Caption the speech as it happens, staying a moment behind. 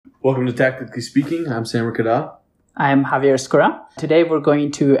Welcome to Tactically Speaking. I'm Sam Ricada. I'm Javier Escura. Today we're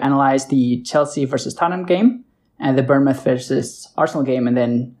going to analyze the Chelsea versus Tottenham game and the Bournemouth versus Arsenal game, and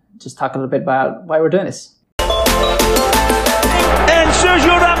then just talk a little bit about why we're doing this. And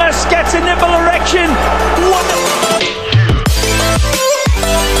Sergio Ramos gets a nipple erection.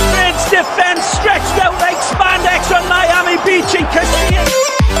 Reds defense stretched out like spandex on Miami Beach in Castilla.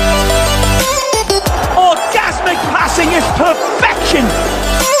 Orgasmic passing is perfection.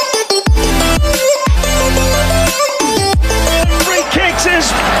 Free kicks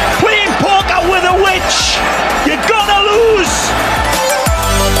is playing poker with a witch. You're gonna lose.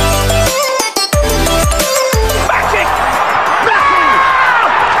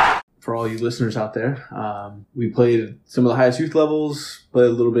 For all you listeners out there, we played some of the highest youth levels, played a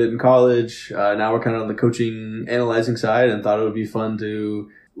little bit in college. Now we're kind of on the coaching, analyzing side, and thought it would be fun to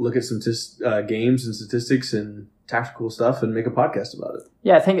look at some games and statistics and tactical stuff and make a podcast about it.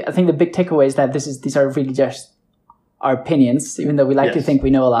 Yeah, I think the big takeaway is that these are really just our opinions, even though we like to think we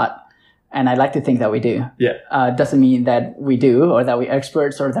know a lot, and I like to think that we do. Yeah. Doesn't mean that we do, or that we're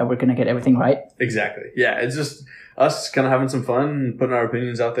experts, or that we're going to get everything right. Exactly. Yeah, it's just us kind of having some fun, putting our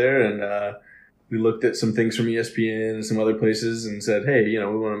opinions out there, and we looked at some things from ESPN and some other places and said, hey,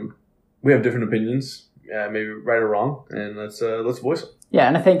 we have different opinions, maybe right or wrong, and let's voice them. Yeah,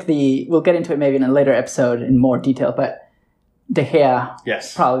 and I think we'll get into it maybe in a later episode in more detail, but De Gea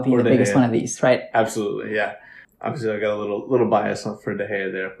probably the biggest one of these, right? Absolutely, yeah. Obviously, I got a little bias for De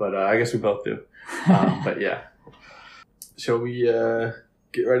Gea there, but I guess we both do. But yeah, shall we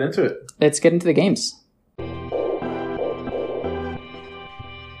get right into it? Let's get into the games.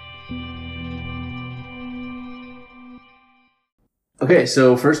 Okay,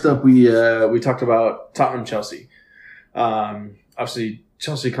 so first up, we talked about Tottenham-Chelsea. Obviously,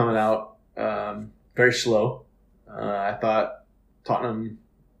 Chelsea coming out very slow. I thought Tottenham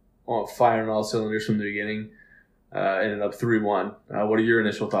firing all cylinders from the beginning. Ended up 3-1. What are your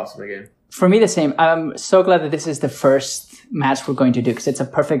initial thoughts on the game? For me, the same. I'm so glad that this is the first match we're going to do, because it's a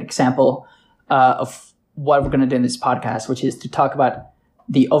perfect example of what we're going to do in this podcast, which is to talk about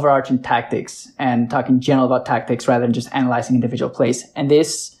the overarching tactics and talk in general about tactics rather than just analyzing individual plays. And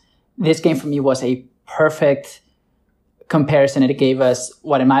this game for me was a perfect comparison. It gave us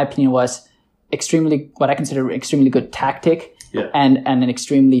what, in my opinion, was what I consider extremely good tactic and an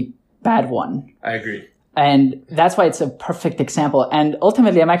extremely bad one. I agree. And that's why it's a perfect example. And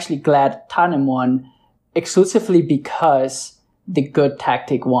ultimately, I'm actually glad Tottenham won exclusively because the good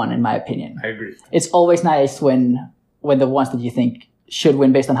tactic won, in my opinion. I agree. It's always nice when the ones that you think should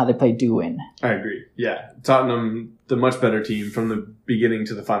win based on how they play do win. I agree. Yeah. Tottenham, the much better team from the beginning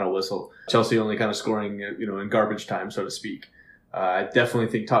to the final whistle. Chelsea only kind of scoring, in garbage time, so to speak. I definitely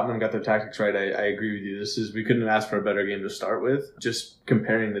think Tottenham got their tactics right. I agree with you. We couldn't have asked for a better game to start with, just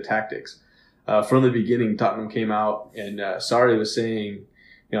comparing the tactics. From the beginning, Tottenham came out, and Sarri was saying,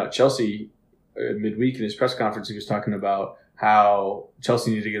 Chelsea, midweek in his press conference, he was talking about how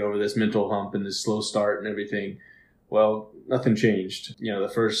Chelsea needed to get over this mental hump and this slow start and everything. Well, nothing changed.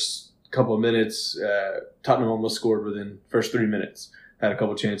 The first couple of minutes, Tottenham almost scored within the first 3 minutes. Had a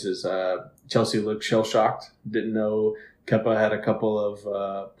couple chances. Chelsea looked shell-shocked. Didn't know. Kepa had a couple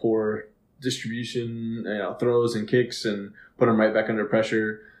of poor distribution, throws and kicks, and put them right back under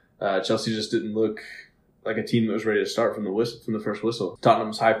pressure. Chelsea just didn't look like a team that was ready to start from the first whistle.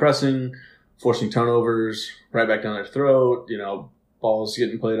 Tottenham's high pressing, forcing turnovers right back down their throat. Balls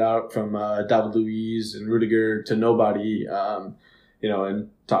getting played out from David Luiz and Rudiger to nobody. And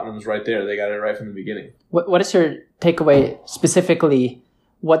Tottenham's right there. They got it right from the beginning. What is your takeaway specifically?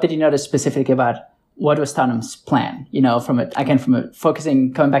 What did you notice specifically about what was Tottenham's plan?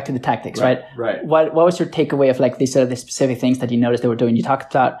 Focusing, coming back to the tactics, right? Right. What was your takeaway of these are the specific things that you noticed they were doing? You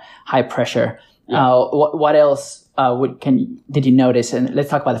talked about high pressure. Yeah. What else did you notice? And let's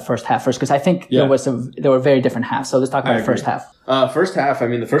talk about the first half first, because I think there were very different halves. So let's talk about the first half. First half,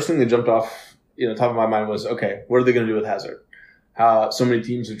 the first thing that jumped off, top of my mind was, okay, what are they going to do with Hazard? So many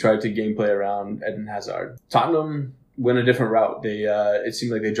teams have tried to gameplay around Eden Hazard. Tottenham went a different route. They it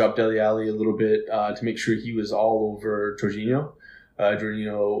seemed like they dropped Dele Alli a little bit to make sure he was all over Jorginho.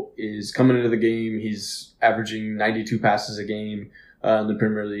 Jorginho is coming into the game. He's averaging 92 passes a game in the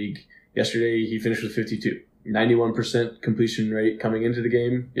Premier League. Yesterday, he finished with 52. 91% completion rate coming into the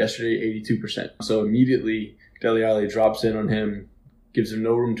game. Yesterday, 82%. So immediately, Dele Alli drops in on him, gives him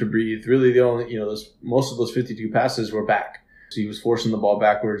no room to breathe. Really, most of those 52 passes were back. So he was forcing the ball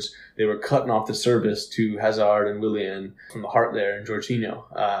backwards. They were cutting off the service to Hazard and Willian from the heart there and Jorginho.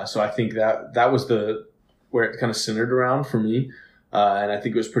 So I think that was where it kind of centered around for me. And I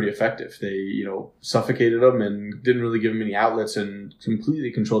think it was pretty effective. They, suffocated them and didn't really give them any outlets and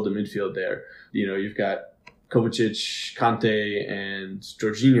completely controlled the midfield there. You've got Kovacic, Kante, and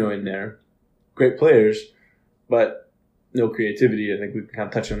Jorginho in there. Great players, but no creativity. I think we can kind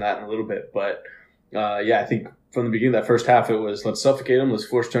of touch on that in a little bit. But, I think from the beginning of that first half, it was let's suffocate them, let's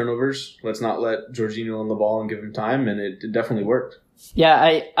force turnovers, let's not let Jorginho on the ball and give him time, and it definitely worked.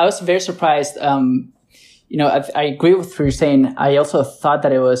 Yeah, I was very surprised. I agree with what you're saying. I also thought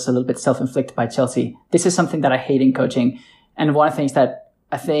that it was a little bit self-inflicted by Chelsea. This is something that I hate in coaching. And one of the things that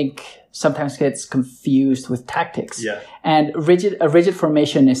I think sometimes gets confused with tactics. Yeah. And a rigid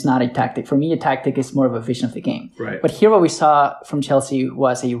formation is not a tactic. For me, a tactic is more of a vision of the game. Right. But here what we saw from Chelsea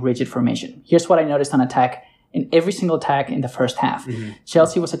was a rigid formation. Here's what I noticed on attack. In every single attack in the first half,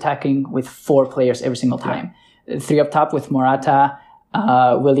 Chelsea was attacking with 4 players every single time. Yeah. 3 up top with Morata,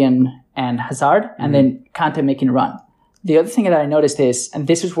 Willian, and Hazard, and then Kante making a run. The other thing that I noticed is, and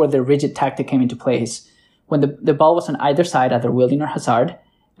this is where the rigid tactic came into place, when the ball was on either side, either Willian or Hazard,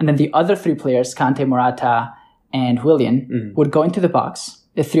 and then the other 3 players, Kante, Morata, and Willian, would go into the box.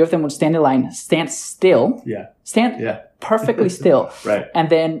 The 3 of them would stand in line, stand still, perfectly still, right. And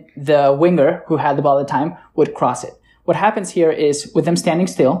then the winger, who had the ball at the time, would cross it. What happens here is, with them standing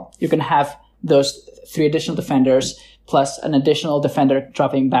still, you're going to have those 3 additional defenders plus an additional defender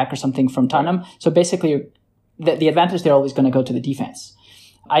dropping back or something from Tottenham. So basically, the advantage, they're always going to go to the defense.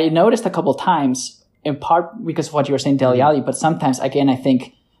 I noticed a couple times, in part because of what you were saying, Dele Alli, but sometimes, again, I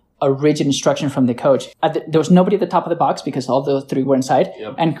think a rigid instruction from the coach. There was nobody at the top of the box because all those 3 were inside.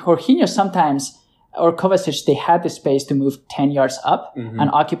 Yep. And Jorginho sometimes, or Kovacic, they had the space to move 10 yards up and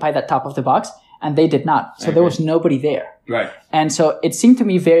occupy that top of the box, and they did not. So there was nobody there. Right. And so it seemed to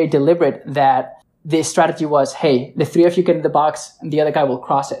me very deliberate that the strategy was, hey, the 3 of you get in the box and the other guy will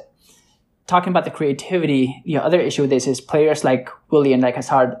cross it. Talking about the creativity, the other issue with this is players like Willian, like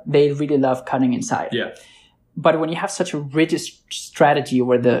Hazard, they really love cutting inside. Yeah. But when you have such a rigid strategy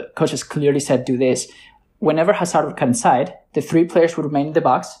where the coach has clearly said, do this, whenever Hazard would cut inside, the 3 players would remain in the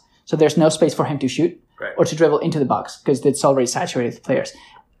box. So there's no space for him to shoot or to dribble into the box because it's already saturated with players.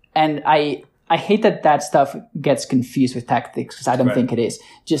 And I hate that stuff gets confused with tactics because I don't think it is.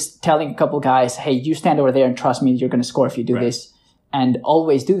 Just telling a couple guys, hey, you stand over there and trust me, you're going to score if you do this. And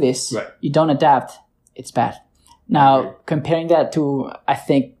always do this. Right. You don't adapt, it's bad. Now, comparing that to, I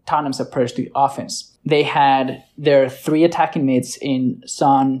think, Tottenham's approach to offense. They had their 3 attacking mids in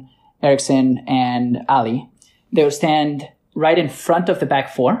Son, Eriksen, and Ali. They would stand right in front of the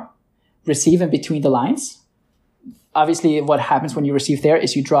back 4, receive in between the lines. Obviously, what happens when you receive there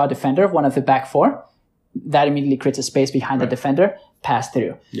is you draw a defender, one of the back 4. That immediately creates a space behind the defender, pass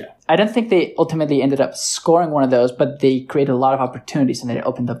through. Yeah. I don't think they ultimately ended up scoring one of those, but they created a lot of opportunities and they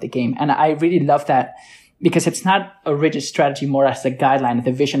opened up the game. And I really love that because it's not a rigid strategy, more as a guideline,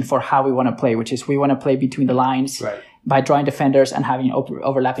 the vision for how we want to play, which is we want to play between the lines by drawing defenders and having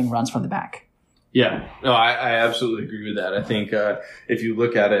overlapping runs from the back. Yeah, no, I absolutely agree with that. I think if you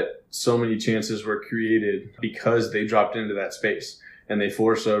look at it, so many chances were created because they dropped into that space and they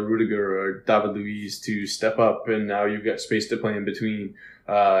force Rudiger or David Luiz to step up, and now you've got space to play in between.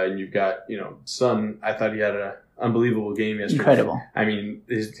 And you've got, Son, I thought he had an unbelievable game yesterday. Incredible. I mean,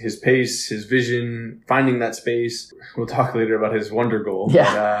 his pace, his vision, finding that space. We'll talk later about his wonder goal.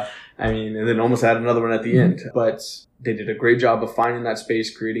 Yeah. But, and then almost had another one at the end. But they did a great job of finding that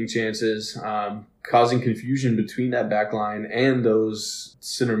space, creating chances, causing confusion between that back line and those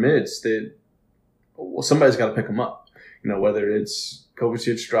center mids that, somebody's got to pick them up. Whether it's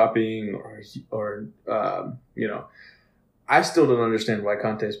Kovacic dropping or I still don't understand why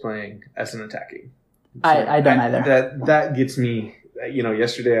Kante is playing as an attacking. I don't either. That gets me.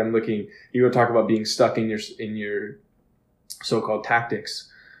 Yesterday I'm looking. You were talking about being stuck in your so-called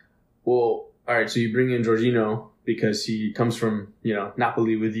tactics. Well, all right. So you bring in Jorginho because he comes from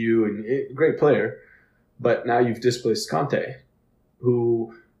Napoli with you and great player, but now you've displaced Kante,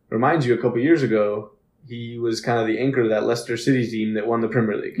 who reminds you a couple years ago. He was kind of the anchor of that Leicester City team that won the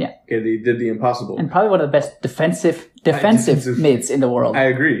Premier League. Yeah. Okay, they did the impossible. And probably one of the best defensive mids in the world. I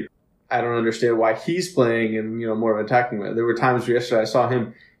agree. I don't understand why he's playing in, more of an attacking way. There were times where yesterday I saw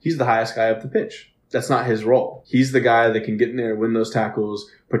him, he's the highest guy up the pitch. That's not his role. He's the guy that can get in there, win those tackles,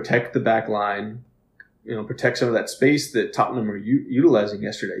 protect the back line, protect some of that space that Tottenham were utilizing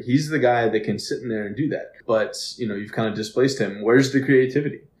yesterday. He's the guy that can sit in there and do that. But, you've kind of displaced him. Where's the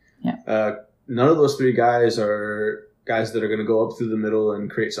creativity? Yeah. None of those 3 guys are guys that are going to go up through the middle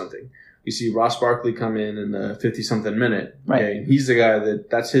and create something. You see Ross Barkley come in the 50-something minute. Right. Okay, and he's the guy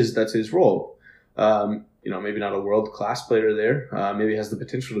that's his role. maybe not a world-class player there. Maybe has the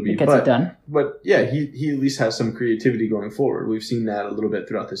potential to be. He gets it done. But yeah, he at least has some creativity going forward. We've seen that a little bit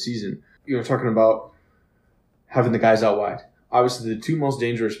throughout the season. Talking about having the guys out wide. Obviously, the two most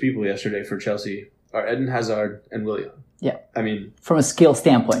dangerous people yesterday for Chelsea are Eden Hazard and Willian. Yeah. I mean, from a skill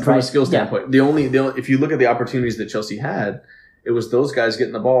standpoint, From right? a skill standpoint. Yeah. The only if you look at the opportunities that Chelsea had, it was those guys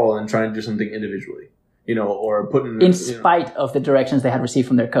getting the ball and trying to do something individually. Or putting in spite of the directions they had received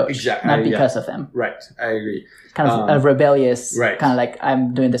from their coach, exactly, not because of them. Right, I agree. Kind of a rebellious, right. kind of like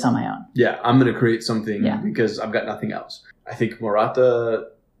I'm doing this on my own. Yeah, I'm going to create something because I've got nothing else. I think Morata,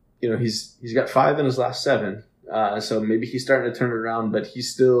 he's got 5 in his last 7, so maybe he's starting to turn it around. But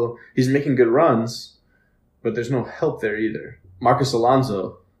he's making good runs, but there's no help there either. Marcos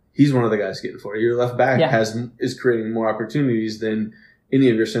Alonso, he's one of the guys getting for it. Your left back is creating more opportunities than any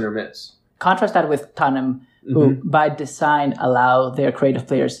of your center mids. Contrast that with Tottenham, who by design allow their creative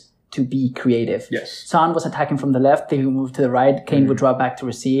players to be creative. Yes. Son was attacking from the left, they would move to the right, Kane would drop back to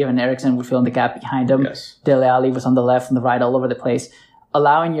receive, and Eriksen would fill in the gap behind him. Yes. Dele Alli was on the left and the right, all over the place.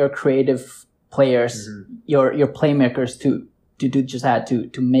 Allowing your creative players, your playmakers to do just that,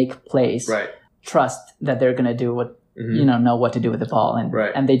 to make plays. Right. Trust that they're going to do what, know what to do with the ball.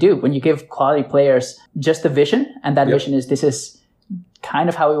 And they do. When you give quality players just a vision, and that vision is, this is kind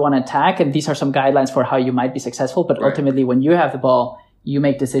of how we want to attack, and these are some guidelines for how you might be successful. But ultimately, when you have the ball, you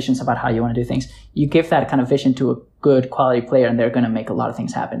make decisions about how you want to do things. You give that kind of vision to a good quality player, and they're going to make a lot of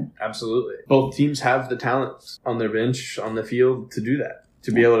things happen. Absolutely. Both teams have the talent on their bench, on the field, to do that,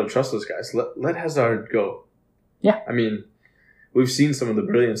 to be able to trust those guys. Let Hazard go. Yeah. I mean, we've seen some of the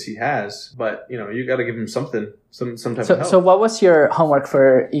brilliance he has, but, you got to give him something, some type of help. So what was your homework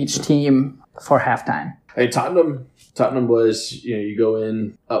for each team for halftime? Hey, Tottenham was, you go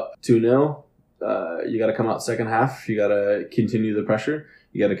in up 2-0. You got to come out second half. You got to continue the pressure.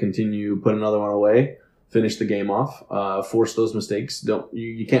 You got to continue, put another one away, finish the game off, force those mistakes.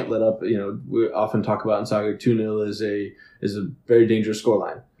 You can't let up. We often talk about in soccer, 2-0 is a very dangerous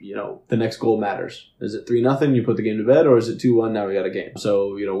scoreline. The next goal matters. Is it 3-0? You put the game to bed, or is it 2-1? Now we got a game.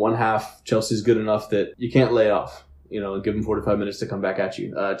 So, one half, Chelsea's good enough that you can't lay off. Give them 45 minutes to come back at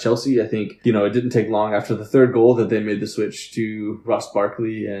you. Chelsea, I think, it didn't take long after the third goal that they made the switch to Ross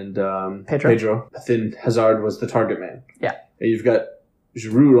Barkley and Pedro. Then Hazard was the target man. Yeah. And you've got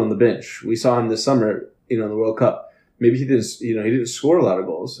Giroud on the bench. We saw him this summer, in the World Cup. Maybe he didn't score a lot of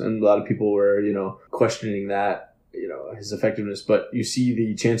goals, and a lot of people were, questioning that, his effectiveness. But you see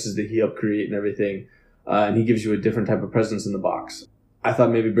the chances that he helped create and everything, and he gives you a different type of presence in the box. I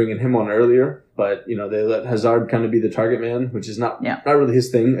thought maybe bringing him on earlier, but, they let Hazard kind of be the target man, which is not really his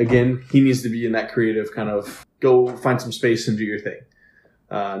thing. Again, he needs to be in that creative kind of go find some space and do your thing,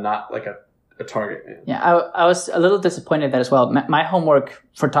 not like a target man. Yeah, I was a little disappointed that as well. My homework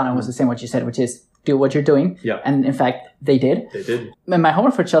for Tottenham was the same what you said, which is do what you're doing. Yeah. And in fact, they did. They did. And my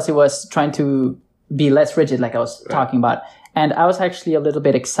homework for Chelsea was trying to be less rigid, like I was talking about. And I was actually a little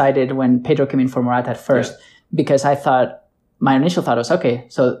bit excited when Pedro came in for Morata at first, because my initial thought was, okay,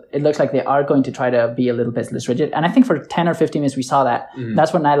 so it looks like they are going to try to be a little bit less rigid. And I think for 10 or 15 minutes we saw that.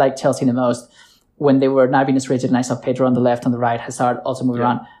 That's when I liked Chelsea the most, when they were not being as rigid, and I saw Pedro on the left, on the right, Hazard also moving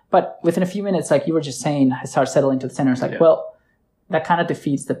around. But within a few minutes, like you were just saying, Hazard settled into the center. It's like, well, that kind of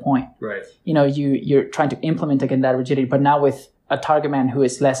defeats the point. Right. You're trying to implement again that rigidity, but now with a target man who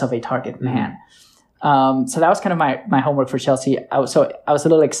is less of a target man. So that was kind of my homework for Chelsea. I was a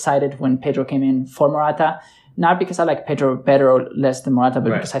little excited when Pedro came in for Morata. Not because I like Pedro better or less than Morata,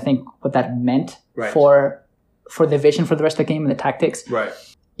 but because I think what that meant for the vision for the rest of the game and the tactics. Right.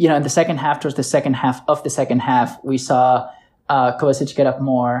 In the second half, towards the second half of the second half, we saw Kovacic get up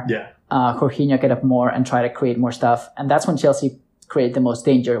more, Jorginho get up more and try to create more stuff. And that's when Chelsea created the most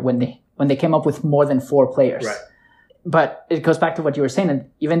danger, when they came up with more than 4 players. Right. But it goes back to what you were saying. And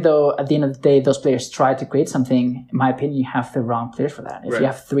even though at the end of the day, those players tried to create something, in my opinion, you have the wrong players for that. If you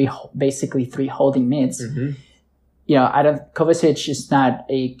have basically three holding mids, Kovacic is not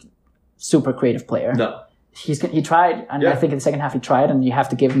a super creative player. No. He tried, and I think in the second half he tried, and you have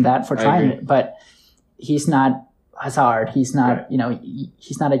to give him that for trying it. But he's not Hazard. He's not,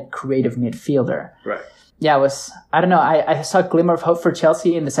 he's not a creative midfielder. Right. Yeah, I don't know. I saw a glimmer of hope for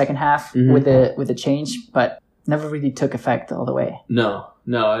Chelsea in the second half with the change, but never really took effect all the way. No.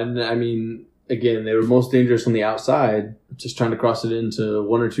 And I mean, again, they were most dangerous on the outside, just trying to cross it into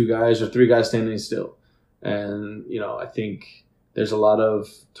 1 or 2 guys or 3 guys standing still. And, I think there's a lot of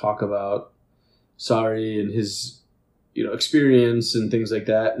talk about Sarri and his, experience and things like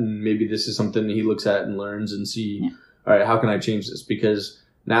that. And maybe this is something he looks at and learns and see, all right, how can I change this? Because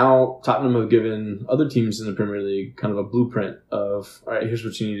Now Tottenham have given other teams in the Premier League kind of a blueprint of, all right, here's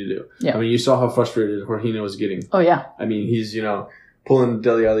what you need to do. Yeah. I mean, you saw how frustrated Jorginho was getting. Oh, yeah. I mean, he's, pulling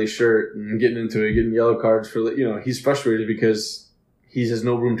Dele Alli's shirt and getting into it, getting yellow cards for, he's frustrated because he has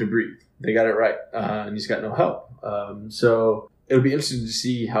no room to breathe. They got it right, and he's got no help. So it'll be interesting to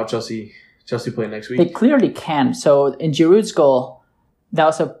see how Chelsea play next week. They clearly can. So in Giroud's goal, that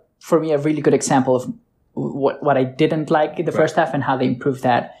was, for me, a really good example of what I didn't like in the first half and how they improved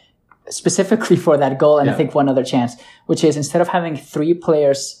that, specifically for that goal. And I think one other chance, which is instead of having 3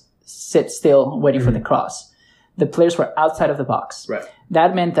 players sit still waiting for the cross, the players were outside of the box. Right.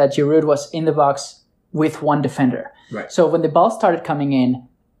 That meant that Giroud was in the box with one defender. Right. So when the ball started coming in,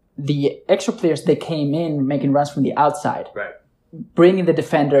 the extra players, they came in making runs from the outside, right, bringing the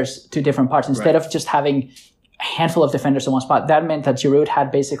defenders to different parts instead of just having a handful of defenders in one spot. That meant that Giroud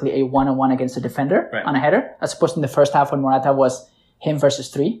had basically a one-on-one against a defender on a header, as opposed to in the first half when Morata was him versus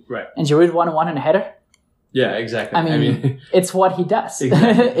 3. Right. And Giroud one-on-one in a header. Yeah, exactly. I mean it's what he does.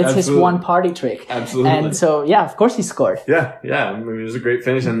 Exactly. It's his one party trick. Absolutely. And so, yeah, of course he scored. Yeah. I mean, it was a great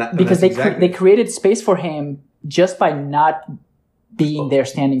finish. And because they created space for him just by not being there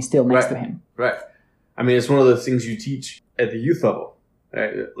standing still next to him. Right. I mean, it's one of the things you teach at the youth level.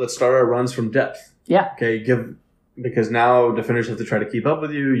 Right? Let's start our runs from depth. Yeah. Okay, because now defenders have to try to keep up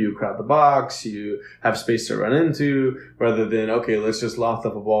with you. You crowd the box. You have space to run into, rather than, okay, let's just loft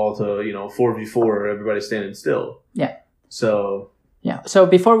up a ball to 4v4, everybody standing still. Yeah. So. Yeah. So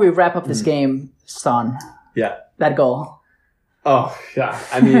before we wrap up this game, Son. Yeah. That goal. Oh yeah.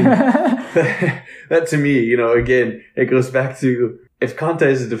 I mean, that to me, again, it goes back to if Conte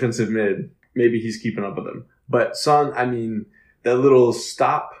is a defensive mid, maybe he's keeping up with him. But Son, I mean, that little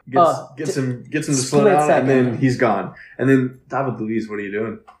stop gets him to slow down, and then he's gone. And then David Luiz, what are you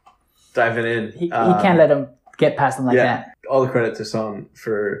doing? Diving in. He can't let him get past him like that. All the credit to Son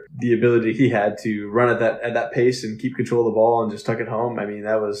for the ability he had to run at that pace and keep control of the ball and just tuck it home. I mean,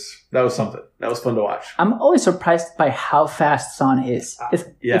 that was something. That was fun to watch. I'm always surprised by how fast Son is.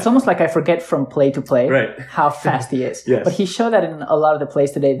 It's almost like I forget from play to play how fast he is. Yes. But he showed that in a lot of the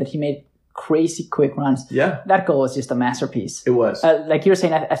plays today, that he made crazy quick runs. Yeah. That goal was just a masterpiece. It was. Like you were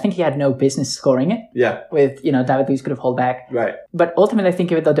saying, I think he had no business scoring it. Yeah. With, David Luiz could have held back. Right. But ultimately, I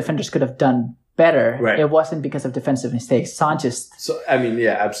think even though defenders could have done better, it wasn't because of defensive mistakes. Son just... So, I mean,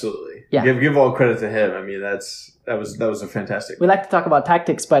 yeah, absolutely. Yeah. Give all credit to him. I mean, that was a fantastic... We like to talk about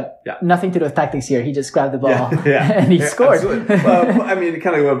tactics, but nothing to do with tactics here. He just grabbed the ball and he scored. Absolutely. Well, I mean, it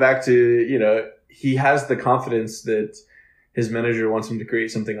kind of went back to, he has the confidence that his manager wants him to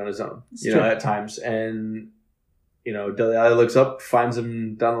create something on his own, at times. And, Dele Alli looks up, finds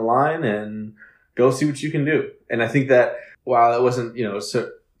him down the line, and go see what you can do. And I think that while it wasn't, so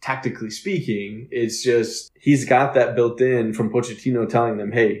tactically speaking, it's just he's got that built in from Pochettino telling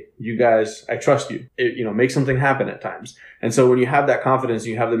them, hey, you guys, I trust you. Make something happen at times. And so when you have that confidence,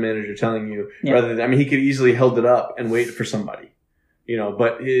 you have the manager telling you, rather than, he could easily held it up and wait for somebody.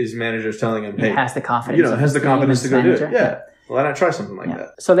 But his manager's telling him, hey, he has the confidence. Has the confidence to go do it. Yeah. Well, why not try something like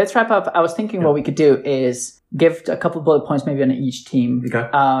that? So let's wrap up. I was thinking what we could do is give a couple bullet points maybe on each team. Okay.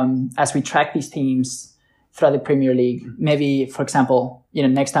 As we track these teams throughout the Premier League. Maybe, for example,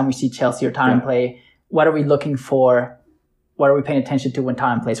 next time we see Chelsea or Tottenham play, what are we looking for? What are we paying attention to when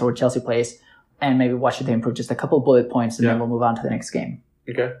Tottenham plays or when Chelsea plays? And maybe what should they improve? Just a couple bullet points, and then we'll move on to the next game.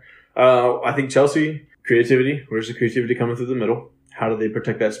 Okay. I think Chelsea, creativity. Where's the creativity coming through the middle? How do they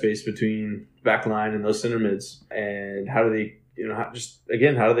protect that space between back line and those center mids? And how do they,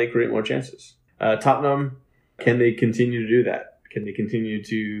 how do they create more chances? Tottenham, can they continue to do that? Can they continue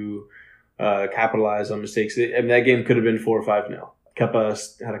to capitalize on mistakes? That game could have been 4 or 5-0.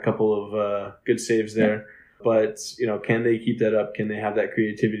 Kepa had a couple of good saves there. But, can they keep that up? Can they have that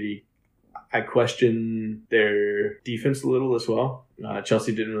creativity? I question their defense a little as well.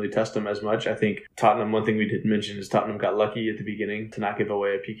 Chelsea didn't really test them as much. I think Tottenham, one thing we didn't mention is Tottenham got lucky at the beginning to not give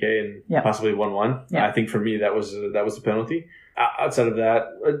away a PK and possibly 1-1. Yeah. I think for me that was a penalty. Outside of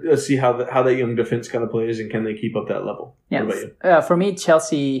that, let's see how that young defense kind of plays and can they keep up that level. Yeah. What about you? For me,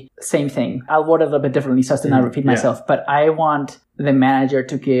 Chelsea, same thing. I'll word it a little bit differently so as to not repeat myself. But I want the manager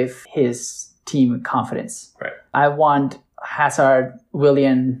to give his team confidence. Right. I want Hazard,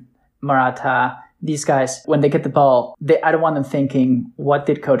 Willian, Morata, these guys, when they get the ball, I don't want them thinking, what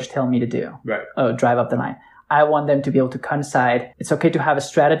did coach tell me to do? Right. Oh, drive up the line. I want them to be able to cut inside. It's okay to have a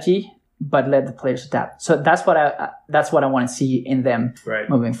strategy, but let the players adapt. So that's what I want to see in them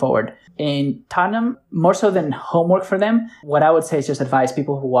moving forward. In Tottenham, more so than homework for them, what I would say is just advise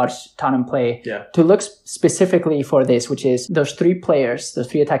people who watch Tottenham play to look specifically for this, which is those three players,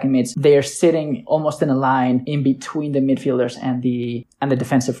 those three attacking mids, they're sitting almost in a line in between the midfielders and the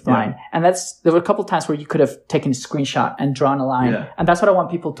defensive line. And there were a couple of times where you could have taken a screenshot and drawn a line. And that's what I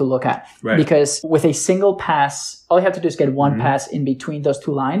want people to look at. Because with a single pass, all you have to do is get one pass in between those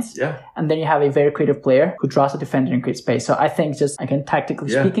two lines. And then you have a very creative player who draws a defender and creates space. So I think just, again, tactically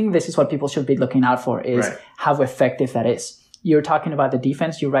speaking, this is what people should be looking out for, is how effective that is. You're talking about the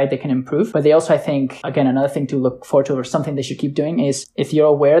defense. You're right, they can improve. But they also, I think, again, another thing to look forward to, or something they should keep doing, is if you're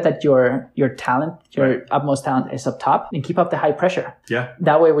aware that your talent, your utmost talent is up top, then keep up the high pressure.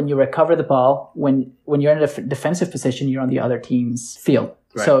 That way, when you recover the ball, when you're in a defensive position, you're on the other team's field.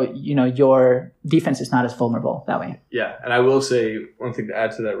 So, your defense is not as vulnerable that way. Yeah. And I will say one thing to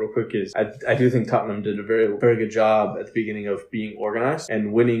add to that real quick is I do think Tottenham did a very, very good job at the beginning of being organized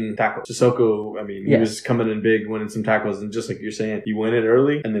and winning tackles. Sissoko, I mean, he was coming in big, winning some tackles. And just like you're saying, you win it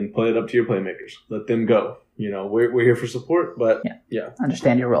early and then play it up to your playmakers. Let them go. We're here for support, but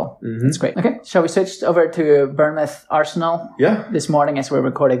understand your role. That's great. Okay. Shall we switch over to Bournemouth Arsenal? This morning as we're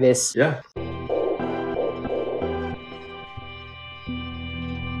recording this.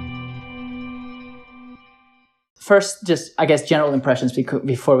 First, just, I guess, general impressions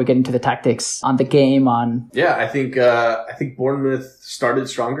before we get into the tactics on the game. I think Bournemouth started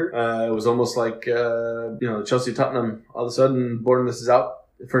stronger. It was almost like, Chelsea Tottenham, all of a sudden Bournemouth is out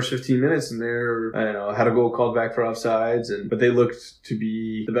the first 15 minutes and had a goal called back for offsides, but they looked to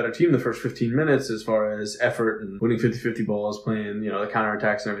be the better team the first 15 minutes as far as effort and winning 50-50 balls, playing, the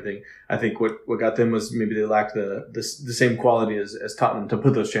counterattacks and everything. I think what got them was maybe they lacked the same quality as Tottenham to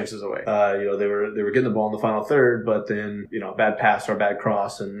put those chances away. They were getting the ball in the final third, but then, bad pass or bad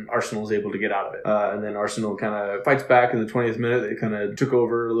cross, and Arsenal was able to get out of it. And then Arsenal kind of fights back in the 20th minute. They kind of took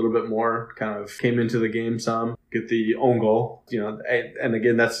over a little bit more, kind of came into the game some, get the own goal, and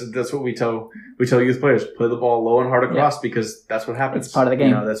again, that's what we tell youth players: play the ball low and hard across, because that's what happens. It's part of the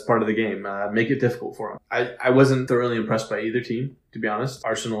game. That's part of the game. Make it difficult for them. I wasn't thoroughly impressed by either team, to be honest.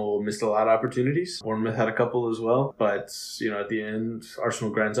 Arsenal missed a lot of opportunities. Bournemouth had a couple as well, but at the end,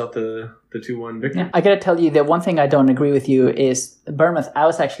 Arsenal grinds out the 2-1 victory. I gotta tell you, the one thing I don't agree with you is Bournemouth. I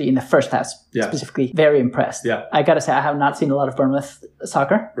was actually in the first half specifically very impressed. I gotta say, I have not seen a lot of Bournemouth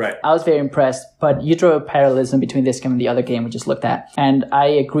soccer. I was very impressed, but you draw a parallelism between this game and the other game we just looked at, and I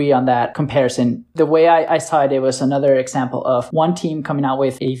agree on that comparison. The way I saw it, it was another example of one team coming out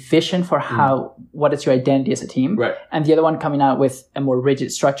with a vision for what is your identity as a team, and the other one coming out with a more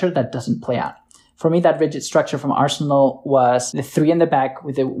rigid structure that doesn't play out. For me, that rigid structure from Arsenal was the three in the back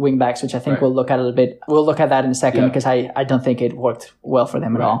with the wing backs, which I think we'll look at a little bit. We'll look at that in a second because I don't think it worked well for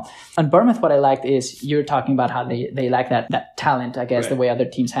them at all. And Bournemouth, what I liked is you're talking about how they lack that talent, I guess, the way other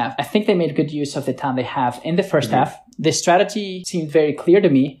teams have. I think they made good use of the talent they have in the first half. The strategy seemed very clear to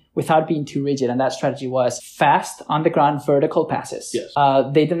me without being too rigid. And that strategy was fast, on the ground, vertical passes.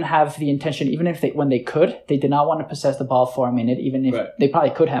 They didn't have the intention, even if when they could, they did not want to possess the ball for a minute, even if they probably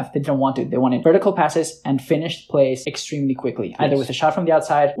could have. They didn't want to. They wanted vertical passes and finished plays extremely quickly, either with a shot from the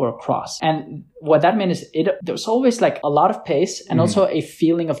outside or a cross. And what that meant is there was always like a lot of pace and also a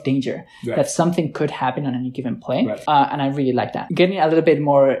feeling of danger that something could happen on any given play. And I really like that. Getting a little bit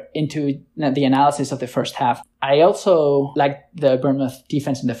more into the analysis of the first half, I also liked the Bournemouth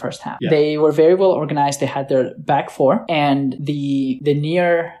defense in the first half. They were very well organized. They had their back four, and the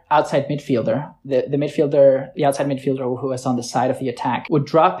near outside midfielder, the outside midfielder who was on the side of the attack, would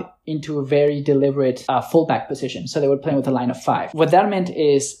drop into a very deliberate fullback position. So they were playing with a line of 5. What that meant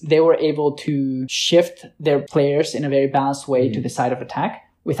is they were able to shift their players in a very balanced way to the side of attack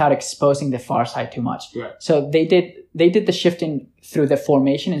without exposing the far side too much. So they did the shifting through the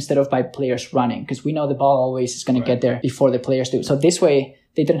formation instead of by players running, because we know the ball always is going to get there before the players do. So this way,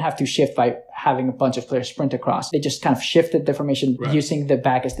 they didn't have to shift by having a bunch of players sprint across. They just kind of shifted the formation using the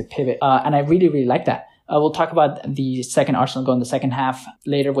back as the pivot. And I really, really like that. We'll talk about the second Arsenal goal in the second half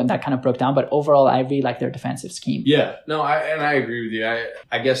later when that kind of broke down. But overall, I really like their defensive scheme. Yeah, no, I agree with you.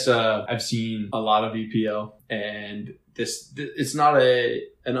 I guess I've seen a lot of EPL, and it's not an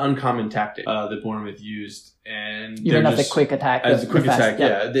uncommon tactic that Bournemouth used. And even of the quick attack. As a quick attack,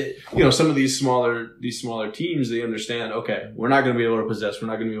 some of these smaller teams, they understand, okay, we're not going to be able to possess. We're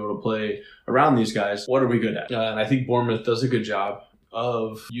not going to be able to play around these guys. What are we good at? And I think Bournemouth does a good job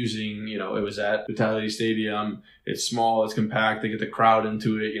of using, it was at Vitality Stadium. It's small, it's compact. They get the crowd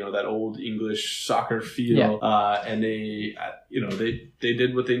into it. That old English soccer feel, and they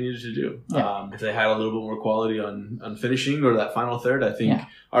did what they needed to do. Yeah. If they had a little bit more quality on finishing or that final third, I think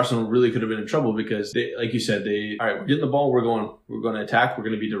Arsenal really could have been in trouble because they, like you said, all right, we're getting the ball, we're going to attack, we're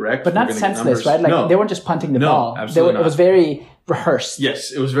going to be direct, but not senseless, right? Like they weren't just punting the ball. Absolutely not. It was very rehearsed.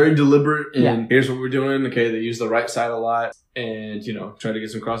 Yes, it was very deliberate. And here's what we're doing. Okay, they used the right side a lot, and try to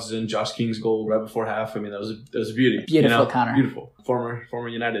get some crosses in. Josh King's goal right before half. I mean, that was a beauty. Beautiful counter. Beautiful. Former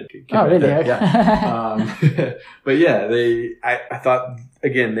United kid. Oh, really? Yeah. But yeah, I thought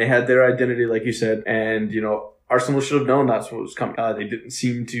again they had their identity, like you said, and Arsenal should have known that's what was coming. They didn't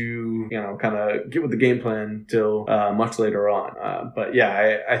seem to, kind of get with the game plan till much later on. But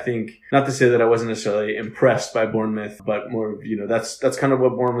yeah, I think, not to say that I wasn't necessarily impressed by Bournemouth, but more of, that's kind of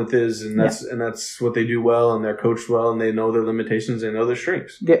what Bournemouth is, and that's what they do well, and they're coached well, and they know their limitations, they know their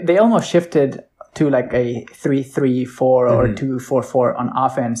strengths. They almost shifted to like a 3-3-4 or 2-4-4 on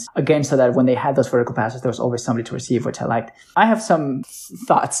offense again, so that when they had those vertical passes, there was always somebody to receive, which I liked. I have some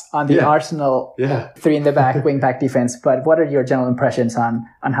thoughts on the Arsenal 3 in the back wing back defense, but what are your general impressions on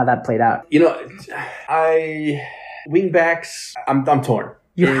how that played out? Wing backs, I'm torn.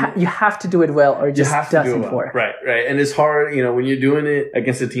 You have to do it well, or it just doesn't work. Right. And it's hard, when you're doing it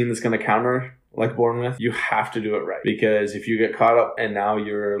against a team that's going to counter like Bournemouth, you have to do it right, because if you get caught up and now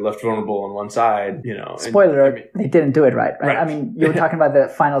you're left vulnerable on one side, Spoiler alert, they didn't do it right? I mean, you were talking about the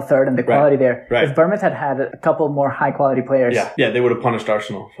final third and the quality there. Right. If Bournemouth had a couple more high quality players. Yeah, they would have punished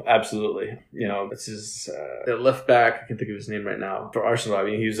Arsenal. Absolutely. This is the left back, I can't think of his name right now, for Arsenal. I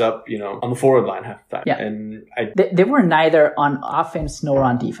mean, he was up, on the forward line half the time. Yeah. And they were neither on offense nor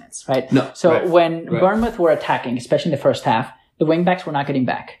on defense, right? No. So when Bournemouth were attacking, especially in the first half, the wing backs were not getting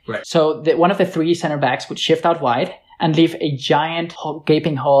back. Right. So one of the 3 center backs would shift out wide and leave a giant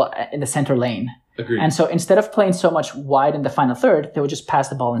gaping hole in the center lane. Agreed. And so instead of playing so much wide in the final third, they would just pass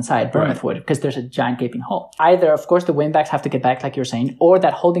the ball inside. Bournemouth would, because there's a giant gaping hole. Either, of course, the wing backs have to get back, like you're saying, or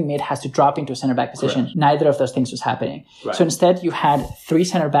that holding mid has to drop into a center back position. Right. Neither of those things was happening. Right. So instead, you had 3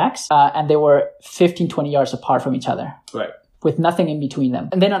 center backs, and they were 15, 20 yards apart from each other. Right. With nothing in between them.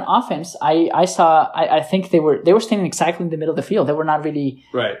 And then on offense, I think they were standing exactly in the middle of the field. They were not really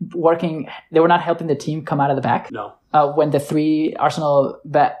working. They were not helping the team come out of the back. No. When the 3 Arsenal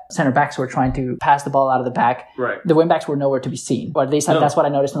center backs were trying to pass the ball out of the back, the wing backs were nowhere to be seen. Or at least that's what I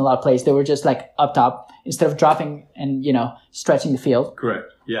noticed in a lot of plays. They were just like up top instead of dropping and, stretching the field.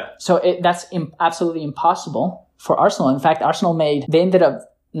 Correct. Yeah. So that's absolutely impossible for Arsenal. In fact, Arsenal they ended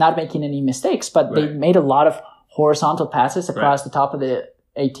up not making any mistakes, but they made a lot of horizontal passes across the top of the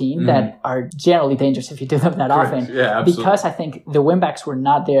 18 that are generally dangerous if you do them that often. Yeah, absolutely. Because I think the wing backs were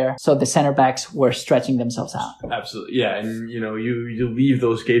not there, so the center backs were stretching themselves out. Absolutely. Yeah, and you leave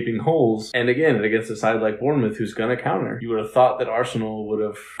those gaping holes, and again, against a side like Bournemouth who's going to counter, you would have thought that Arsenal would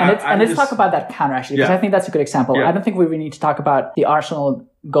have... Let's talk about that counter, actually, because I think that's a good example. I don't think we really need to talk about the Arsenal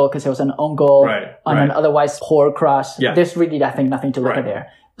goal because it was an own goal on an otherwise poor cross. There's really, I think, nothing to look at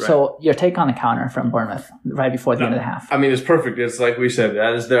there. Right. So your take on the counter from Bournemouth right before the end of the half? I mean, it's perfect. It's like we said,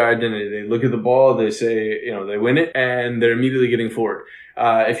 that is their identity. They look at the ball, they say, they win it, and they're immediately getting forward.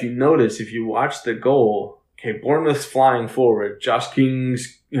 If you watch the goal, okay, Bournemouth's flying forward. Josh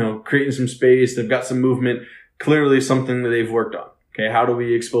King's, creating some space. They've got some movement. Clearly something that they've worked on. Okay, how do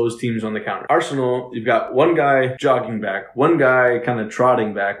we expose teams on the counter? Arsenal, you've got one guy jogging back, one guy kind of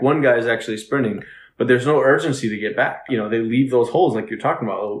trotting back, one guy is actually sprinting. But there's no urgency to get back. They leave those holes like you're talking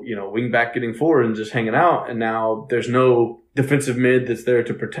about, wing back getting forward and just hanging out. And now there's no defensive mid that's there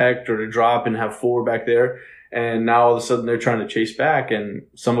to protect or to drop and have forward back there. And now all of a sudden they're trying to chase back, and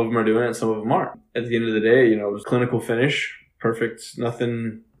some of them are doing it and some of them aren't. At the end of the day, it was clinical finish, perfect,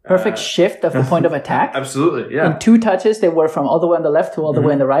 nothing. Perfect shift of the point of attack. Absolutely, yeah. In 2 touches, they were from all the way on the left to all the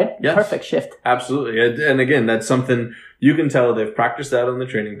way on the right. Yes. Perfect shift. Absolutely. And again, that's something you can tell they've practiced that on the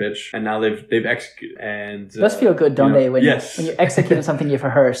training pitch, and now they've executed. And it does feel good, don't they? When you execute on something you've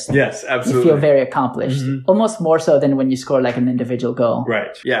rehearsed. Yes, absolutely. You feel very accomplished. Almost more so than when you score like an individual goal.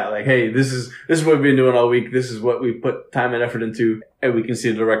 Right. Yeah. Like, hey, this is what we've been doing all week. This is what we put time and effort into, and we can see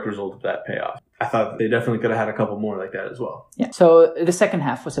a direct result of that payoff. I thought they definitely could have had a couple more like that as well. Yeah. So the second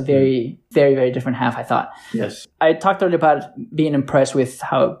half was a very, very, very different half, I thought. Yes. I talked earlier about being impressed with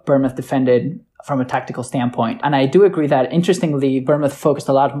how Bournemouth defended from a tactical standpoint. And I do agree that, interestingly, Bournemouth focused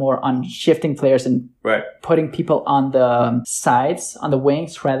a lot more on shifting players and putting people on the sides, on the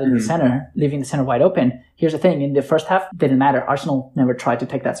wings, rather than the center, leaving the center wide open. Here's the thing. In the first half, it didn't matter. Arsenal never tried to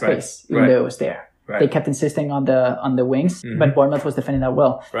take that space, even though it was there. They kept insisting on the wings, but Bournemouth was defending that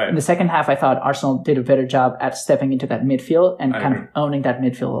well. Right. In the second half, I thought Arsenal did a better job at stepping into that midfield and kind of owning that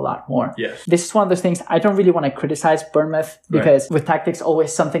midfield a lot more. Yes. This is one of those things I don't really want to criticize Bournemouth because with tactics,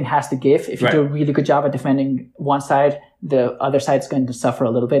 always something has to give. If you do a really good job at defending one side, the other side's going to suffer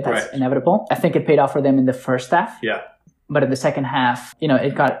a little bit. That's inevitable. I think it paid off for them in the first half. Yeah. But in the second half,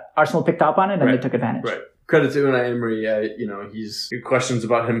 it got Arsenal picked up on it and they took advantage. Right. Credit to Unai Emery. He's questions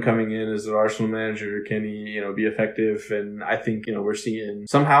about him coming in as an Arsenal manager. Can he, be effective? And I think, we're seeing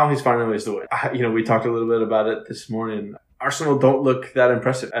somehow he's finding ways to win. We talked a little bit about it this morning. Arsenal don't look that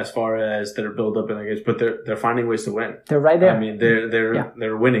impressive as far as their build up in the games, but they're finding ways to win. They're right there. I mean,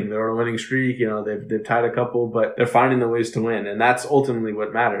 they're winning. They're on a winning streak. They've tied a couple, but they're finding the ways to win, and that's ultimately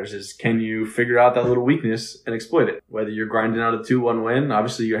what matters. Is can you figure out that little weakness and exploit it? Whether you're grinding out a 2-1 win,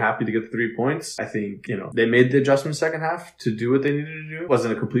 obviously you're happy to get the 3 points. I think they made the adjustment second half to do what they needed to do. It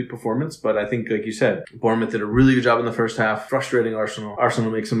wasn't a complete performance, but I think, like you said, Bournemouth did a really good job in the first half, frustrating Arsenal.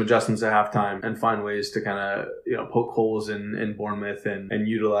 Arsenal make some adjustments at halftime and find ways to kind of poke holes in Bournemouth and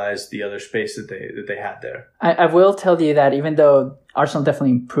utilize the other space that they had there. I will tell you that even though Arsenal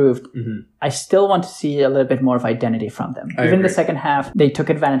definitely improved, I still want to see a little bit more of identity from them. Even in the second half, they took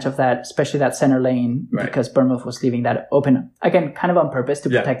advantage of that, especially that center lane, because Bournemouth was leaving that open, again, kind of on purpose to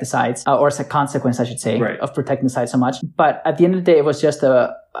protect the sides, or as a consequence, I should say, of protecting the sides so much. But at the end of the day, it was just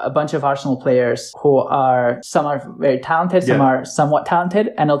a bunch of Arsenal players who some are very talented, some are somewhat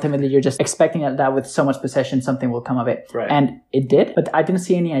talented, and ultimately you're just expecting that with so much possession, something will come of it. And it did, but I didn't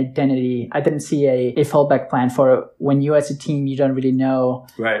see any identity. I didn't see a fallback plan for when you as a team, you don't really know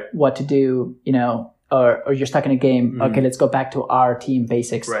what to do, or you're stuck in a game. Okay, let's go back to our team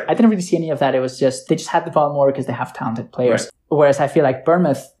basics. I didn't really see any of that. It was just, they just had the ball more because they have talented players. Whereas I feel like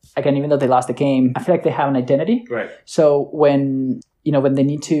Bournemouth, again, even though they lost the game, I feel like they have an identity. So when they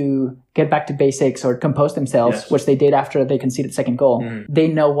need to get back to basics or compose themselves, which they did after they conceded the second goal, they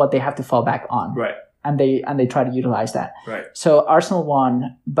know what they have to fall back on. And they try to utilize that. So Arsenal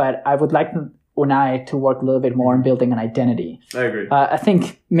won, but I would like Unai to work a little bit more on building an identity. I agree. I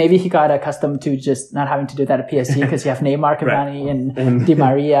think maybe he got accustomed to just not having to do that at PSG because you have Neymar, Cavani, and Di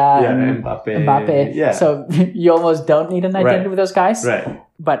Maria, and Mbappe. Yeah. So you almost don't need an identity with those guys.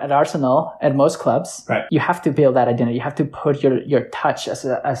 But at Arsenal, at most clubs, you have to build that identity. You have to put your touch as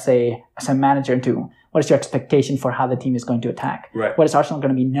a manager into what is your expectation for how the team is going to attack. What is Arsenal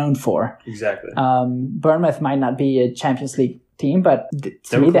going to be known for? Exactly. Bournemouth might not be a Champions League team, but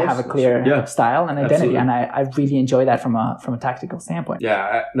to me, they have a clear style and identity, and I really enjoy that from a tactical standpoint.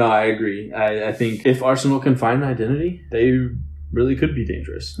 Yeah, I agree. I think if Arsenal can find an identity, they really could be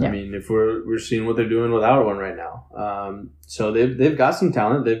dangerous. I mean, if we're seeing what they're doing without one right now. So they've got some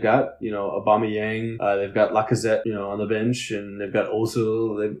talent. They've got, Aubameyang, they've got Lacazette, on the bench, and they've got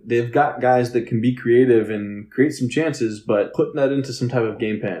Ozil. They've got guys that can be creative and create some chances, but putting that into some type of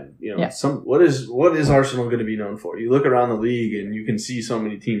game plan. What is Arsenal going to be known for? You look around the league and you can see so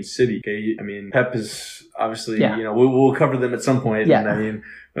many teams. City, okay? I mean, Pep is obviously, we'll cover them at some point. And I mean,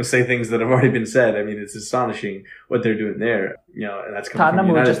 let's say things that have already been said. I mean, it's astonishing what they're doing there. And that's coming Tottenham.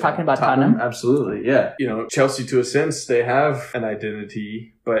 from We were just talking about Tottenham. Absolutely, yeah. Chelsea, to a sense, they have an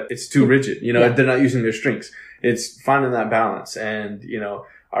identity, but it's too rigid. They're not using their strengths. It's finding that balance, and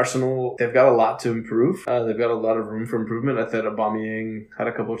Arsenal, they've got a lot to improve. They've got a lot of room for improvement. I thought Aubameyang had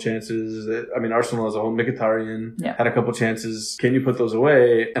a couple chances. Arsenal as a whole, Mkhitaryan had a couple chances. Can you put those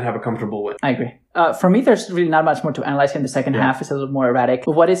away and have a comfortable win? I agree. For me, there's really not much more to analyze in the second half. It's a little more erratic.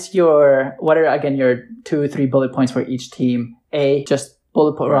 What are, again, your 2-3 bullet points for each team? A, just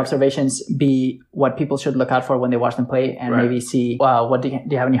bullet point observations. B, what people should look out for when they watch them play. And maybe C, do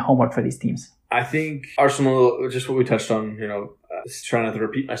you have any homework for these teams? I think Arsenal, just what we touched on, trying not to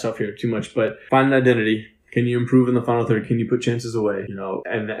repeat myself here too much, but find an identity. Can you improve in the final third? Can you put chances away,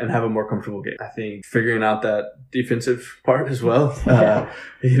 and have a more comfortable game? I think figuring out that defensive part as well,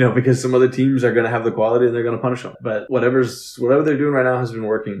 because some other teams are going to have the quality and they're going to punish them. But whatever they're doing right now has been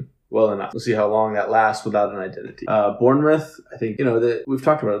working well enough. We'll see how long that lasts without an identity. Bournemouth, I think, we've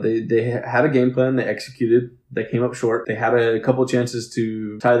talked about it. They had a game plan. They executed. They came up short. They had a couple chances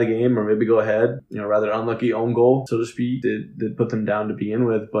to tie the game or maybe go ahead. Rather unlucky own goal, so to speak, that put them down to begin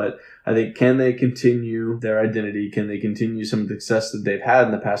with. But I think, can they continue their identity? Can they continue some of the success that they've had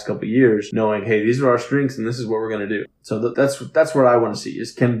in the past couple of years, knowing, hey, these are our strengths and this is what we're going to do? So that's what I want to see,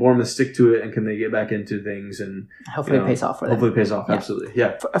 is can Bournemouth stick to it and can they get back into things, and hopefully it pays off for them. Hopefully it pays off. Absolutely.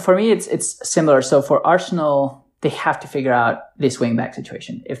 Yeah. For me, it's similar. So for Arsenal, they have to figure out this wingback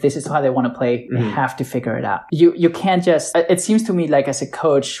situation. If this is how they want to play, they have to figure it out. You can't just, it seems to me like as a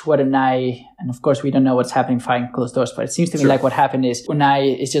coach, what Unai, and of course we don't know what's happening behind closed doors, but it seems to me like what happened is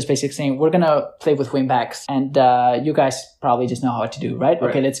Unai is just basically saying, we're going to play with wingbacks and you guys probably just know how to do, right?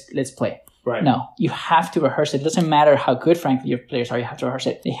 Okay, let's play. Right. No, you have to rehearse it. It doesn't matter how good, frankly, your players are. You have to rehearse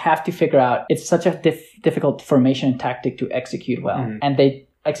it. They have to figure out. It's such a difficult formation and tactic to execute well. And they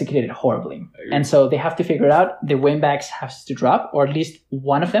executed it horribly. And so they have to figure it out. The wingbacks has to drop, or at least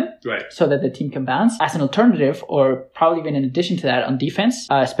one of them, so that the team can bounce. As an alternative, or probably even in addition to that, on defense,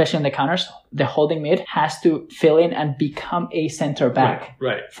 especially on the counters, the holding mid has to fill in and become a center back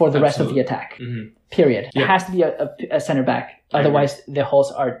for the rest of the attack. Period. It has to be a center back. Otherwise, the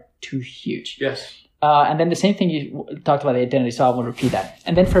holes are too huge. Yes. And then the same thing you talked about the identity, so I won't repeat that.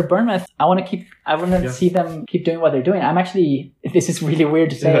 And then for Bournemouth, I want to see them keep doing what they're doing. I'm actually, this is really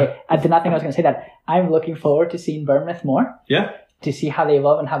weird to say. I did not think I was going to say that. I'm looking forward to seeing Bournemouth more. Yeah. To see how they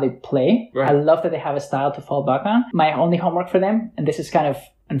evolve and how they play. I love that they have a style to fall back on. My only homework for them, and this is kind of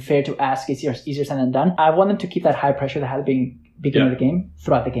unfair to ask, easier said than done. I want them to keep that high pressure they had at the beginning of the game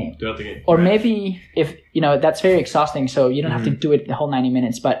throughout the game. Or maybe if, that's very exhausting, so you don't have to do it the whole 90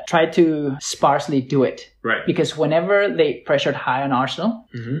 minutes, but try to sparsely do it. Right. Because whenever they pressured high on Arsenal,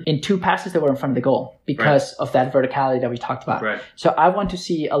 in 2 passes they were in front of the goal because of that verticality that we talked about. Right. So I want to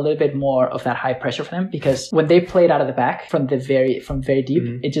see a little bit more of that high pressure for them, because when they played out of the back from very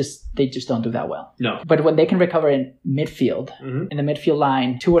deep, they just don't do that well. No. But when they can recover in midfield, in the midfield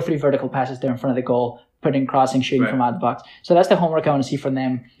line, 2 or 3 vertical passes there in front of the goal, putting crossing, shooting from out the box. So that's the homework I want to see from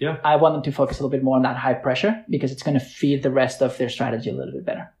them. Yeah. I want them to focus a little bit more on that high pressure, because it's going to feed the rest of their strategy a little bit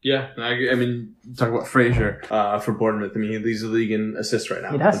better. Yeah. I mean, talk about Fraser for Bournemouth. I mean, he leads the league in assists right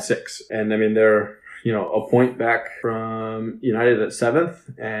now. He does. With 6. And I mean, they're, a point back from United at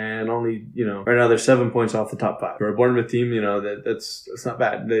 7th, and only, right now they're 7 points off the top 5. For a Bournemouth team, that's not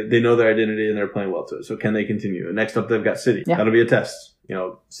bad. They know their identity and they're playing well to it. So can they continue? And next up, they've got City. Yeah. That'll be a test.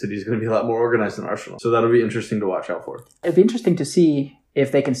 City's going to be a lot more organized than Arsenal. So that'll be interesting to watch out for. It'll be interesting to see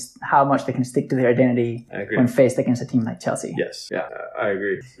if they can, how much they can stick to their identity when faced against a team like Chelsea. Yes. Yeah, I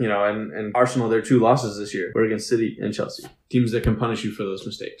agree. And Arsenal, their 2 losses this year were against City and Chelsea. Teams that can punish you for those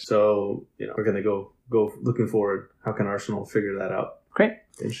mistakes. So, where can they go looking forward? How can Arsenal figure that out? Great.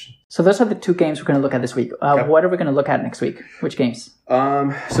 So those are the 2 games we're going to look at this week. What are we going to look at next week? Which games?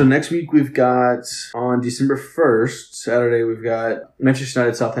 So next week we've got, on December 1st, Saturday, we've got Manchester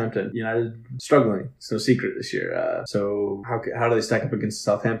United, Southampton. United struggling. It's no secret this year. So how do they stack up against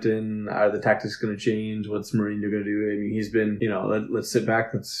Southampton? Are the tactics going to change? What's Mourinho going to do? I mean, he's been, let's sit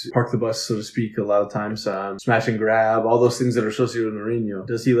back, let's park the bus, so to speak, a lot of times. Smash and grab, all those things that are associated with Mourinho.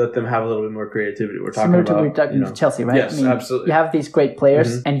 Does he let them have a little bit more creativity? We're talking about Chelsea, right? Yes, absolutely. You have these great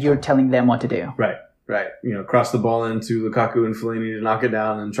players and you're telling them what to do. Right. Cross the ball into Lukaku and Fellaini to knock it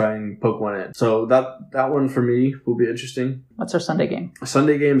down and try and poke one in. So that one for me will be interesting. What's our Sunday game?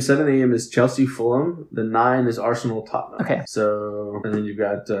 Sunday game, 7 a.m. is Chelsea-Fulham. The 9 is Arsenal-Tottenham. Okay. So, and then you've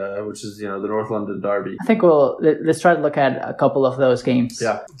got, which is, the North London derby. I think let's try to look at a couple of those games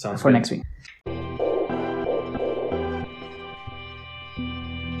sounds for good. Next week.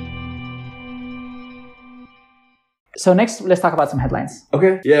 So next, let's talk about some headlines.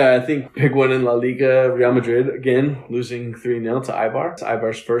 Okay. Yeah, I think big one in La Liga, Real Madrid, again, losing 3-0 to Eibar. It's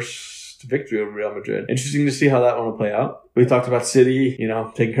Eibar's first victory over Real Madrid. Interesting to see how that one will play out. We talked about City,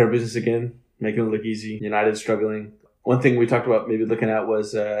 taking care of business again, making it look easy. United struggling. One thing we talked about maybe looking at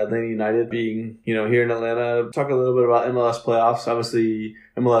was Atlanta United being, here in Atlanta. Talk a little bit about MLS playoffs. Obviously,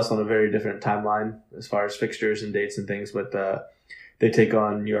 MLS on a very different timeline as far as fixtures and dates and things, but they take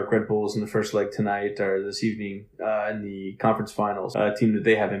on New York Red Bulls in the first leg tonight or this evening in the conference finals, a team that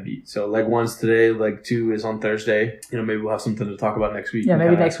they haven't beat. So leg 1's today, leg 2 is on Thursday. Maybe we'll have something to talk about next week. Yeah,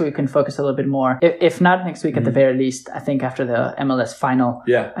 maybe next week we can focus a little bit more. If not next week, at the very least, I think after the MLS final,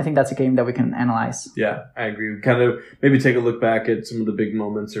 I think that's a game that we can analyze. Yeah, I agree. We kind of maybe take a look back at some of the big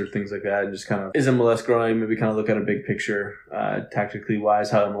moments or things like that and just kind of, is MLS growing? Maybe kind of look at a big picture, tactically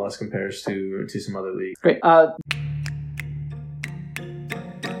wise, how MLS compares to some other leagues. Great.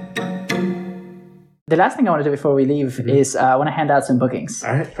 The last thing I want to do before we leave is I want to hand out some bookings.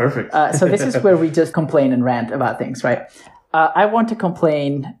 All right, perfect. So this is where we just complain and rant about things, right? I want to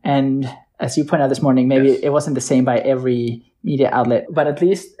complain, and as you pointed out this morning, maybe it wasn't the same by every media outlet, but at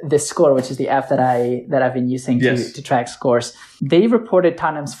least the Score, which is the app that I've been using to track scores, they reported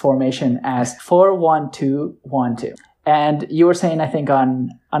Tottenham's formation as 4-1-2-1-2. And you were saying, I think, on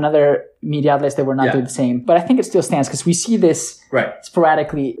other media outlets they were not doing the same. But I think it still stands because we see this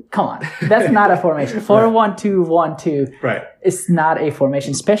sporadically. Come on. That's not a formation. 4-1-2-1-2 is not a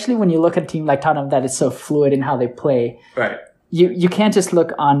formation, especially when you look at a team like Tottenham that is so fluid in how they play. Right. You can't just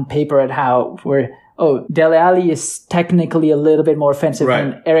look on paper at how Dele Alli is technically a little bit more offensive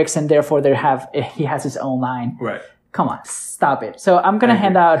than Eriksen, therefore he has his own line. Right. Come on, stop it. So I'm going to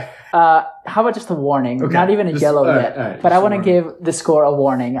hand out, how about just a warning? Okay. Not even a yellow yet, but I want to give the score a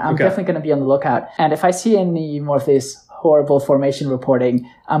warning. I'm definitely going to be on the lookout. And if I see any more of this horrible formation reporting,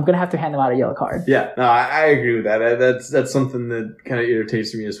 I'm going to have to hand them out a yellow card. Yeah, no, I agree with that. That's something that kind of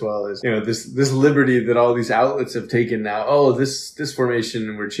irritates me as well, is, this liberty that all these outlets have taken now. Oh, this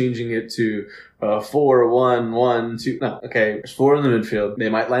formation, we're changing it to 4-1-1-2. No, okay, there's 4 in the midfield. They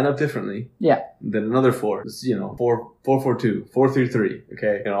might line up differently. Yeah. Than another 4. It's, 4-4-2, 4-3-3.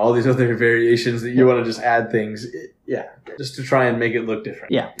 Okay, all these other variations that you want to just add things. Just to try and make it look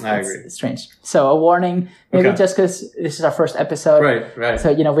different. Yeah, I agree. It's strange. So a warning, maybe just because this is our first episode. Right.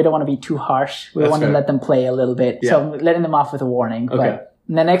 So, we don't want to be too harsh. We want to let them play a little bit. Yeah. So I'm letting them off with a warning. But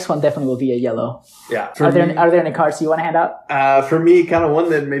the next one definitely will be a yellow. Yeah. Are there any cards you want to hand out? For me, kind of one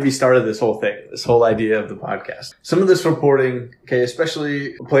that maybe started this whole thing, this whole idea of the podcast. Some of this reporting,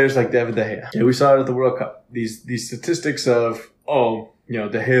 especially players like David De Gea. Okay, we saw it at the World Cup. These statistics of,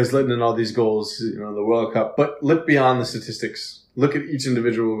 De Gea's letting in all these goals, the World Cup. But look beyond the statistics. Look at each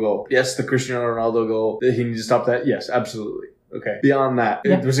individual goal. Yes, the Cristiano Ronaldo goal. He needs to stop that. Yes, absolutely. Okay. Beyond that,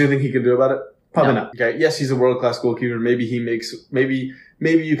 was there anything he could do about it? Probably not. Okay. Yes, he's a world-class goalkeeper. Maybe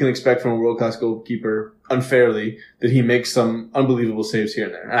you can expect from a world-class goalkeeper unfairly that he makes some unbelievable saves here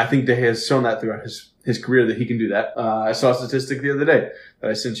and there. And I think De Gea has shown that throughout his career that he can do that. I saw a statistic the other day that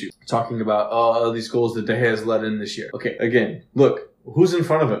I sent you talking about all these goals that De Gea has let in this year. Okay. Again, look. Who's in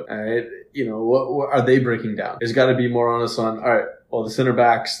front of him? All right. What are they breaking down? There's got to be more onus on, all right, well, the center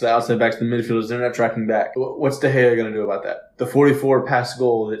backs, the outside backs, the midfielders, they're not tracking back. What's De Gea going to do about that? The 44 pass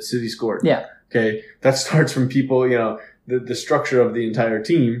goal that City scored. Yeah. Okay. That starts from people, the structure of the entire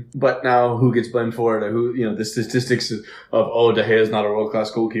team, but now who gets blamed for it, or who, the statistics of, De Gea is not a world-class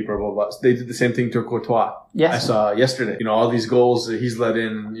goalkeeper, blah, blah, blah. They did the same thing to Courtois. Yes. I saw yesterday, all these goals that he's let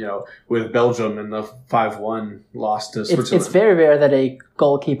in, with Belgium in the 5-1 loss to Switzerland. It's very rare that a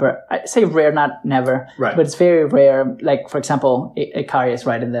goalkeeper, I say rare, not never, right. But it's very rare. Like, for example, Karius,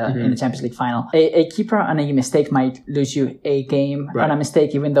 right, in the Champions League final. A keeper on a mistake might lose you a game on a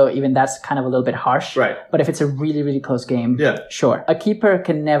mistake, even though that's kind of a little bit harsh. Right. But if it's a really, really close game, sure. A keeper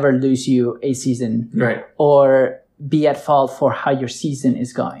can never lose you a season. Right. Or be at fault for how your season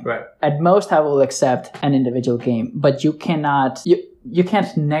is going. Right. At most, I will accept an individual game, but you cannot, you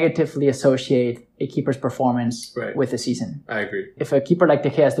can't negatively associate a keeper's performance with the season. I agree. If a keeper like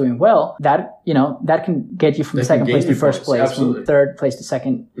De Gea is doing well, that can get you from second place to first place, absolutely. From third place to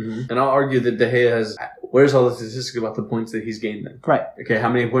second. Mm-hmm. And I'll argue that De Gea where's all the statistics about the points that he's gained then? Right. Okay, how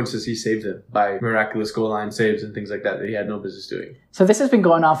many points has he saved it by miraculous goal line saves and things like that he had no business doing? So this has been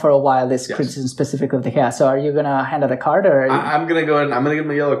going on for a while, this criticism specifically of De Gea. So are you going to hand out a card? Or I'm going to go ahead and I'm going to give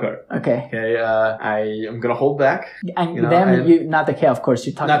him a yellow card. Okay. Okay, I'm going to hold back. And not De Gea, of course.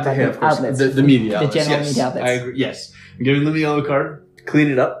 You're talking about the outlets. The media outlets. The general media outlets. I agree. Yes. I'm giving them a yellow card.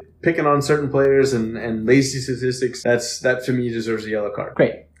 Clean it up. Picking on certain players and lazy statistics. That to me deserves a yellow card.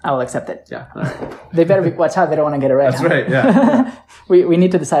 Great. I will accept it. Yeah. All right. They better watch out. They don't want to get a red. That's right. Yeah. we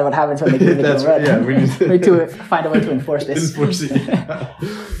need to decide what happens when they get a red. Yeah. We need to find a way to enforce this. Enforce it.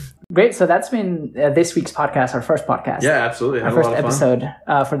 Great. So that's been this week's podcast, our first podcast. Yeah, absolutely. Our first episode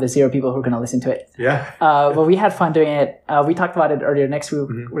for the 0 people who are going to listen to it. Yeah. But we had fun doing it. We talked about it earlier. Next week,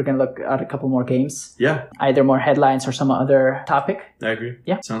 we're going to look at a couple more games. Yeah. Either more headlines or some other topic. I agree.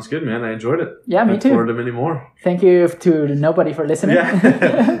 Yeah. Sounds good, man. I enjoyed it. Yeah, me too. Look forward to many more. Thank you to nobody for listening.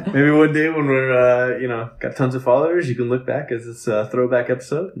 Yeah. Maybe one day when we're, got tons of followers, you can look back as this throwback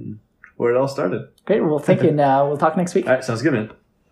episode and where it all started. Great. Well, thank you. And we'll talk next week. All right. Sounds good, man.